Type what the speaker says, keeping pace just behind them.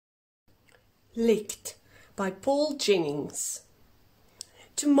Licked by Paul Jennings.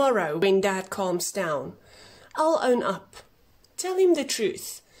 Tomorrow, when Dad calms down, I'll own up. Tell him the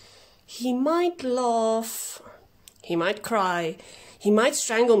truth. He might laugh, he might cry, he might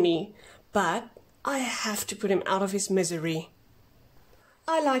strangle me, but I have to put him out of his misery.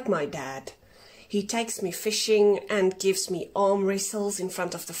 I like my dad. He takes me fishing and gives me arm wrestles in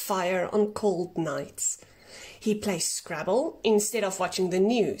front of the fire on cold nights. He plays Scrabble instead of watching the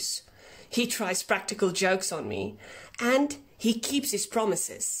news. He tries practical jokes on me, and he keeps his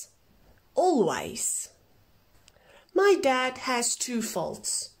promises. Always. My dad has two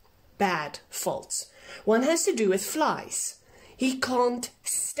faults. Bad faults. One has to do with flies. He can't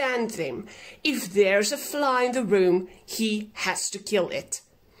stand them. If there's a fly in the room, he has to kill it.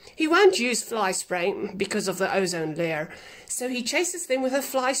 He won't use fly spray because of the ozone layer, so he chases them with a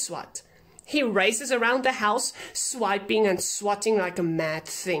fly swat. He races around the house, swiping and swatting like a mad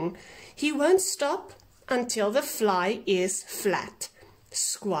thing. He won't stop until the fly is flat,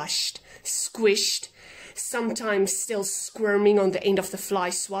 squashed, squished, sometimes still squirming on the end of the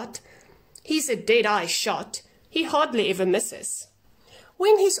fly swat. He's a dead-eye shot. He hardly ever misses.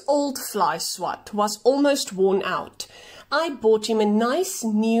 When his old fly swat was almost worn out, I bought him a nice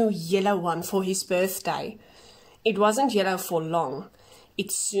new yellow one for his birthday. It wasn't yellow for long.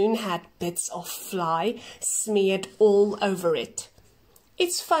 It soon had bits of fly smeared all over it.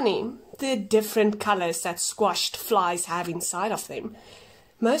 It's funny, the different colors that squashed flies have inside of them.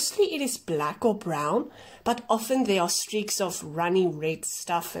 Mostly it is black or brown, but often there are streaks of runny red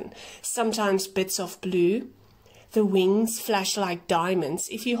stuff and sometimes bits of blue. The wings flash like diamonds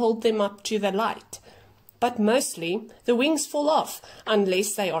if you hold them up to the light. But mostly the wings fall off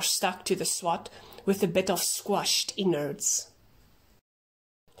unless they are stuck to the swat with a bit of squashed innards.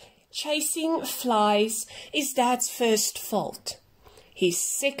 Chasing flies is Dad's first fault. His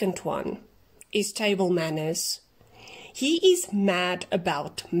second one is table manners. He is mad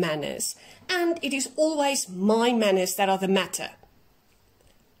about manners, and it is always my manners that are the matter.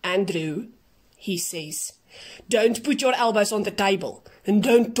 Andrew, he says, don't put your elbows on the table, and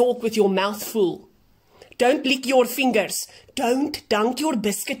don't talk with your mouth full. Don't lick your fingers. Don't dunk your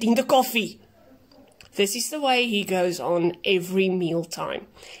biscuit in the coffee. This is the way he goes on every mealtime.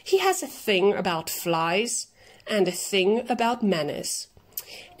 He has a thing about flies and a thing about manners.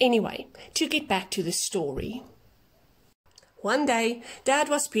 Anyway, to get back to the story. One day, Dad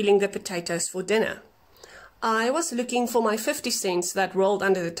was peeling the potatoes for dinner. I was looking for my 50 cents that rolled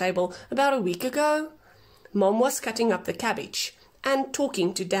under the table about a week ago. Mom was cutting up the cabbage and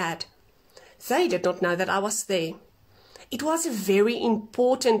talking to Dad. They did not know that I was there. It was a very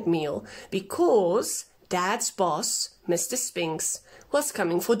important meal because Dad's boss, Mr. Spinks, was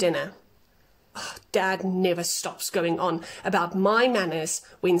coming for dinner. Oh, Dad never stops going on about my manners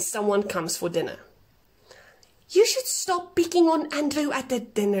when someone comes for dinner. You should stop picking on Andrew at the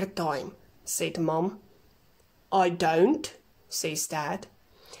dinner time, said Mom. I don't, says Dad.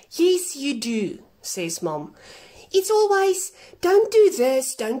 Yes, you do, says Mom. It's always, don't do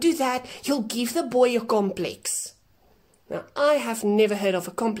this, don't do that, you'll give the boy a complex. Now, I have never heard of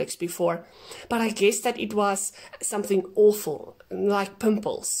a complex before, but I guess that it was something awful, like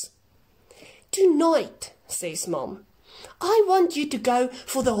pimples. Tonight, says Mom, I want you to go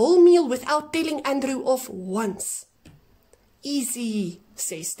for the whole meal without telling Andrew off once. Easy,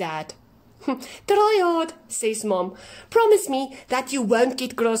 says Dad. Try hard, says Mom. Promise me that you won't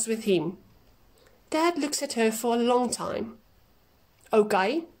get cross with him. Dad looks at her for a long time.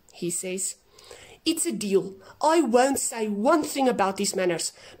 Okay, he says. It's a deal. I won't say one thing about his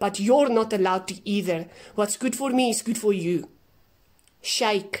manners, but you're not allowed to either. What's good for me is good for you.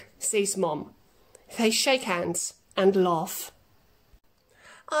 Shake, says Mom. They shake hands and laugh.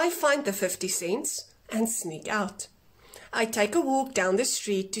 I find the 50 cents and sneak out. I take a walk down the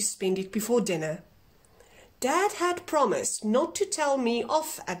street to spend it before dinner. Dad had promised not to tell me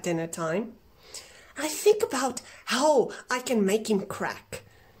off at dinner time. I think about how I can make him crack.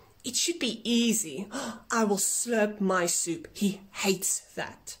 It should be easy. I will slurp my soup. He hates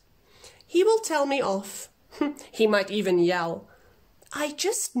that. He will tell me off. He might even yell. I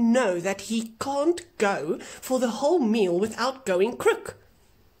just know that he can't go for the whole meal without going crook.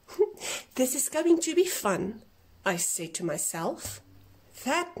 This is going to be fun, I say to myself.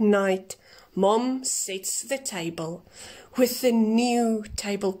 That night, Mom sets the table with the new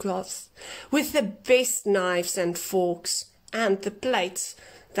tablecloth, with the best knives and forks and the plates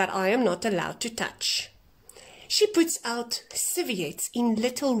that I am not allowed to touch. She puts out civiettes in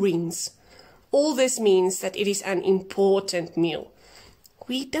little rings. All this means that it is an important meal.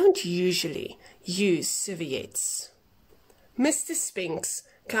 We don't usually use civiettes. Mr. Spinks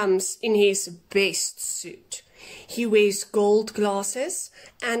comes in his best suit. He wears gold glasses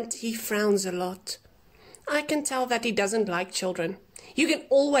and he frowns a lot. I can tell that he doesn't like children. You can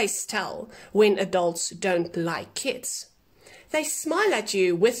always tell when adults don't like kids. They smile at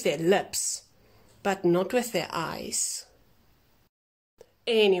you with their lips, but not with their eyes.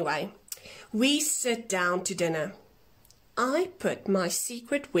 Anyway, we sit down to dinner. I put my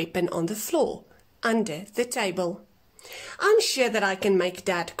secret weapon on the floor, under the table. I'm sure that I can make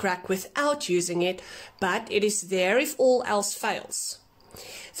Dad crack without using it, but it is there if all else fails.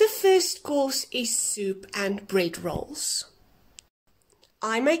 The first course is soup and bread rolls.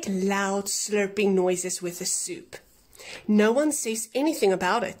 I make loud slurping noises with the soup. No one says anything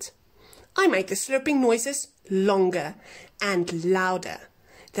about it. I make the slurping noises longer and louder.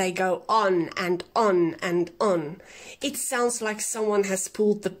 They go on and on and on. It sounds like someone has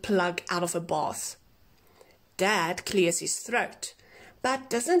pulled the plug out of a bath. Dad clears his throat, but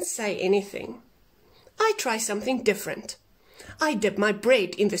doesn't say anything. I try something different. I dip my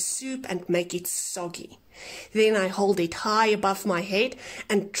bread in the soup and make it soggy. Then I hold it high above my head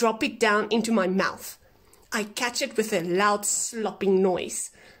and drop it down into my mouth. I catch it with a loud slopping noise.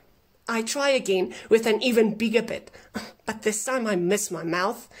 I try again with an even bigger bit, but this time I miss my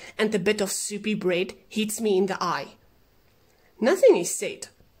mouth and the bit of soupy bread hits me in the eye. Nothing is said.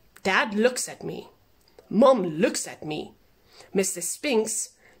 Dad looks at me. Mom looks at me. Mr. Spinks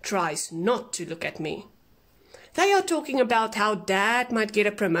tries not to look at me. They are talking about how Dad might get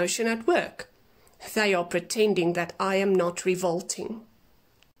a promotion at work. They are pretending that I am not revolting.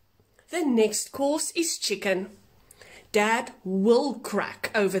 The next course is chicken. Dad will crack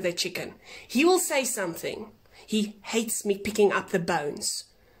over the chicken. He will say something. He hates me picking up the bones.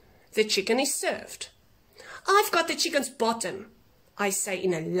 The chicken is served. I've got the chicken's bottom, I say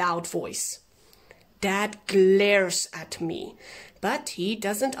in a loud voice. Dad glares at me, but he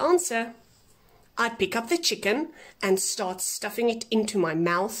doesn't answer. I pick up the chicken and start stuffing it into my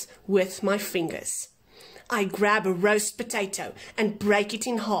mouth with my fingers. I grab a roast potato and break it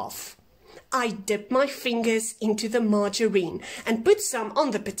in half. I dip my fingers into the margarine and put some on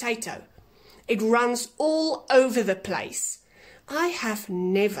the potato. It runs all over the place. I have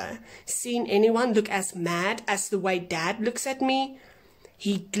never seen anyone look as mad as the way Dad looks at me.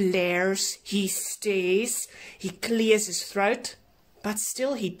 He glares, he stares, he clears his throat, but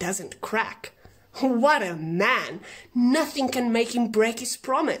still he doesn't crack. What a man! Nothing can make him break his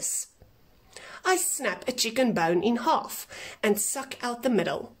promise. I snap a chicken bone in half and suck out the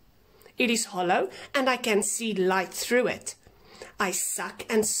middle. It is hollow and I can see light through it. I suck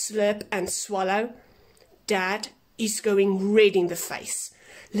and slurp and swallow. Dad is going red in the face.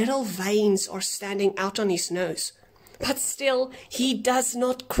 Little veins are standing out on his nose. But still, he does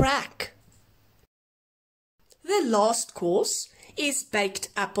not crack. The last course is baked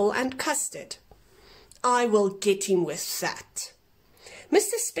apple and custard. I will get him with that.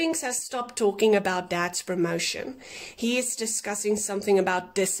 Mr. Spinks has stopped talking about Dad's promotion. He is discussing something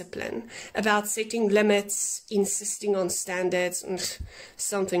about discipline, about setting limits, insisting on standards,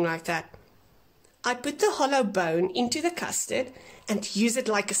 something like that. I put the hollow bone into the custard and use it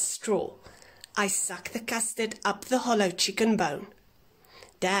like a straw. I suck the custard up the hollow chicken bone.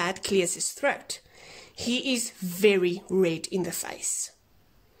 Dad clears his throat. He is very red in the face.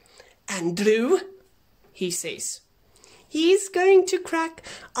 "Andrew," he says. "He's going to crack.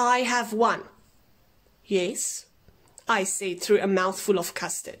 I have won." "Yes," I say through a mouthful of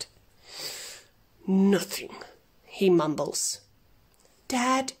custard. "Nothing," he mumbles.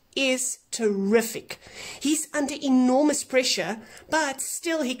 Dad is terrific. He's under enormous pressure, but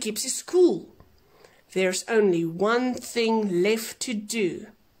still he keeps his cool. There's only one thing left to do.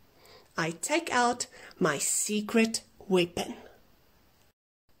 I take out my secret weapon.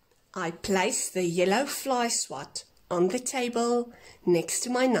 I place the yellow fly swat on the table next to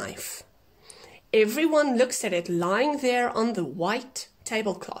my knife. Everyone looks at it lying there on the white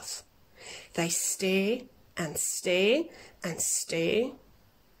tablecloth. They stare and stare and stare,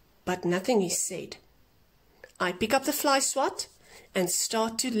 but nothing is said. I pick up the fly swat and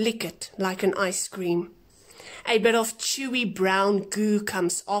start to lick it like an ice cream. A bit of chewy brown goo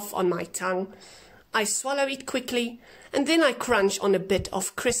comes off on my tongue. I swallow it quickly, and then I crunch on a bit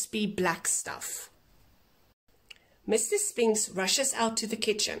of crispy black stuff. Mr. Spinks rushes out to the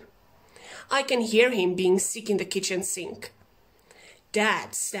kitchen. I can hear him being sick in the kitchen sink.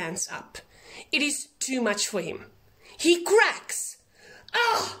 Dad stands up. It is too much for him. He cracks.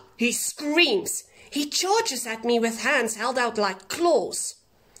 "Ah!" he screams. He charges at me with hands held out like claws.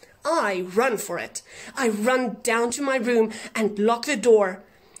 I run for it. I run down to my room and lock the door.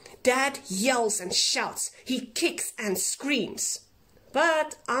 Dad yells and shouts. He kicks and screams.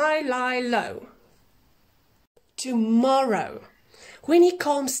 but I lie low. Tomorrow, when he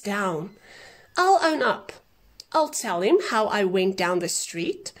calms down, I'll own up. I'll tell him how I went down the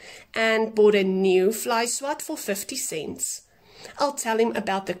street and bought a new fly swat for 50 cents. I'll tell him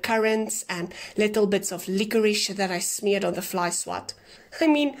about the currants and little bits of licorice that I smeared on the fly swat. I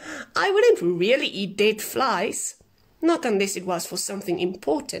mean, I wouldn't really eat dead flies. Not unless it was for something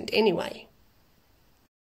important anyway.